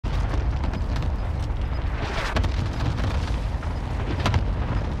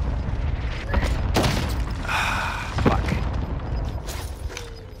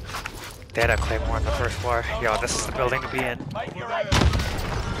They had a claymore on the first floor. Yo, this is the building to be in. Make your exit.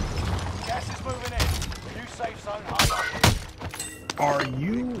 Gas is moving in. New safe zone highlighted. Are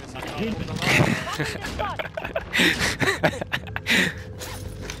you kidding?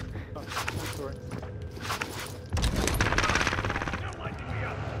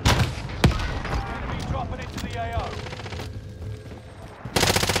 Enemy dropping into the AO.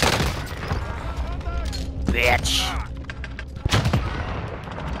 Bitch.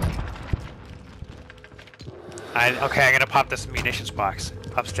 Okay, I'm gonna pop this munitions box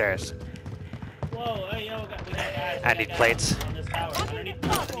upstairs. Whoa, hey, yo, we got guys. I need plates. On this tower, underneath the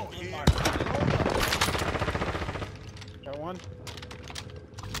mark. Got one.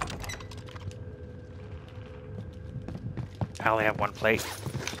 I only have one plate.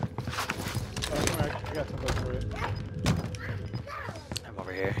 Oh, come here. I got some plates for you. I'm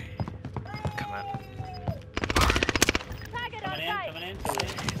over here. Come on. Coming in.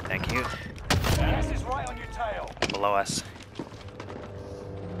 Thank you. Gas is right on your tail. Below us.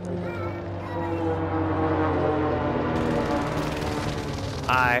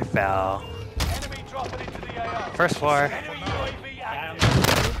 I fell. Enemy dropping into the AO. First floor. Enemy UAV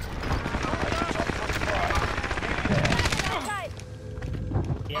active.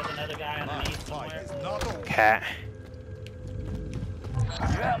 He has another guy underneath somewhere. Cat.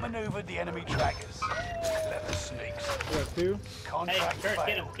 You outmaneuvered the enemy trackers. Clever sneaks. We got two. Contract Hey, Kurt,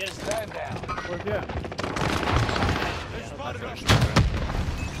 failed. get him. Stand down. Where's that?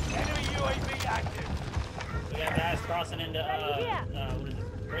 Enemy UAV active. We got guys crossing into, what is it?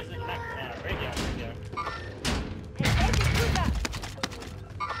 Prison? Graveyard.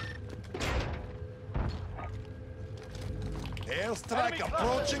 Airstrike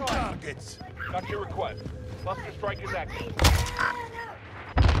approaching targets. Got your request. Cluster strike is active.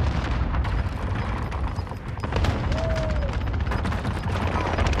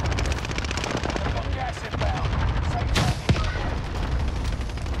 Got gas inbound. Safe zone.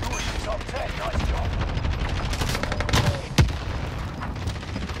 Yours is top 10. Nice job.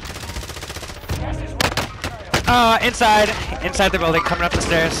 Gas is right. Inside the building, coming up the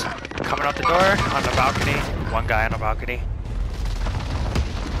stairs, coming up the door, on the balcony. One guy on the balcony.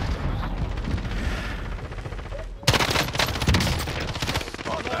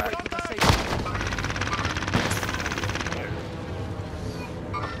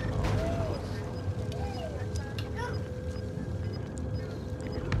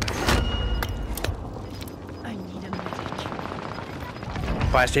 I need a medic.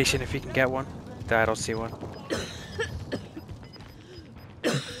 Fire station if you can get one. I don't see one.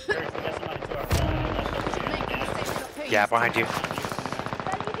 Yeah, behind you.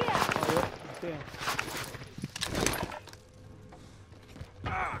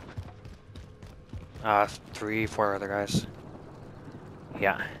 Oh, yeah. 3, 4 other guys.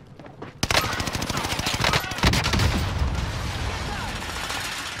 Yeah.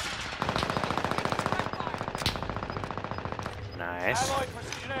 Nice. Allied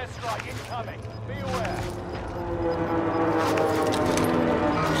precision airstrike incoming. Be aware.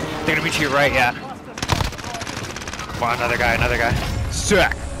 They're gonna be to your right, yeah. Wow, another guy. Sick.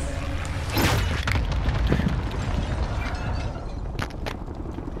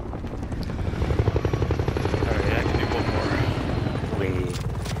 Alright, I can do one more. Wait.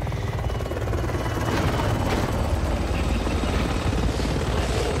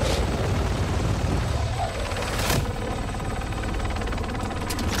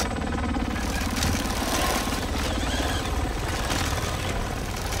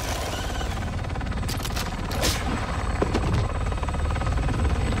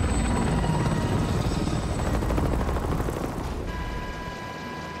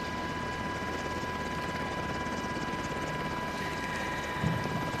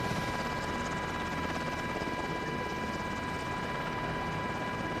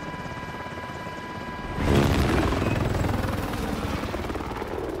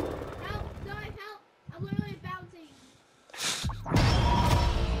 Help! Guys, help! I'm literally bouncing.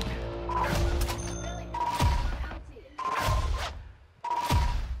 Really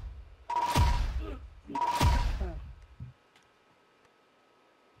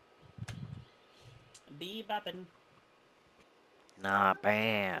Be bopping. Not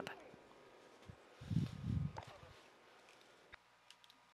bad.